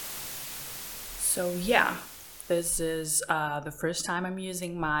So yeah, this is the first time I'm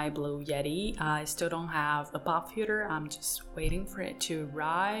using my Blue Yeti. I still don't have a pop filter. I'm just waiting for it to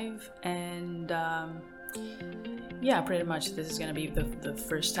arrive, and yeah, pretty much this is gonna be the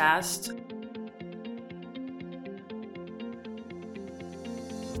first test.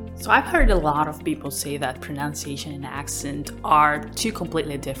 So I've heard a lot of people say that pronunciation and accent are two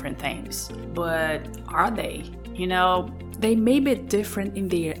completely different things. But are they? They may be different in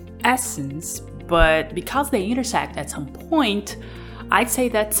their essence, but because they intersect at some point, I'd say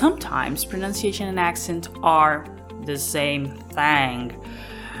that sometimes pronunciation and accent are the same thing.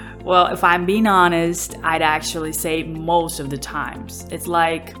 Well, if I'm being honest, I'd actually say most of the times. It's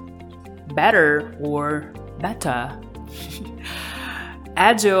like better or better.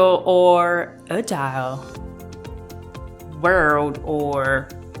 Agile or agile, world or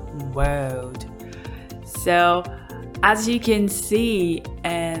world. So as you can see,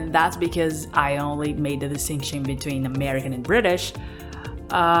 and that's because I only made the distinction between American and British,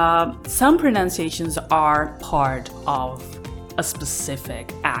 some pronunciations are part of a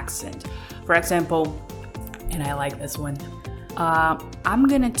specific accent. For example, and I like this one, I'm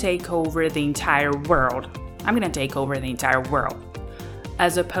gonna take over the entire world. I'm gonna take over the entire world.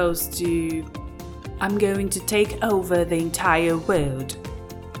 As opposed to, I'm going to take over the entire world.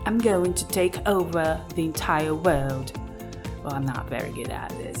 I'm going to take over the entire world. Well, I'm not very good at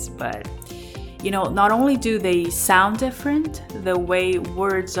this, but not only do they sound different, the way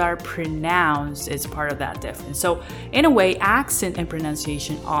words are pronounced is part of that difference. So in a way, accent and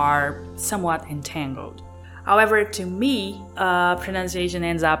pronunciation are somewhat entangled. However, to me, pronunciation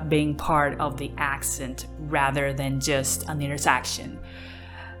ends up being part of the accent rather than just an intersection.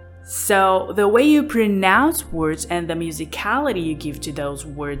 So the way you pronounce words and the musicality you give to those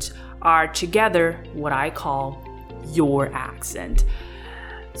words are together what I call your accent.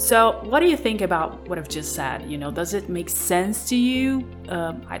 So what do you think about what I've just said? Does it make sense to you?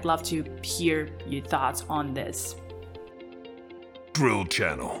 I'd love to hear your thoughts on this. Drill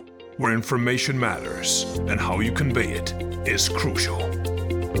Channel, where information matters and how you convey it is crucial.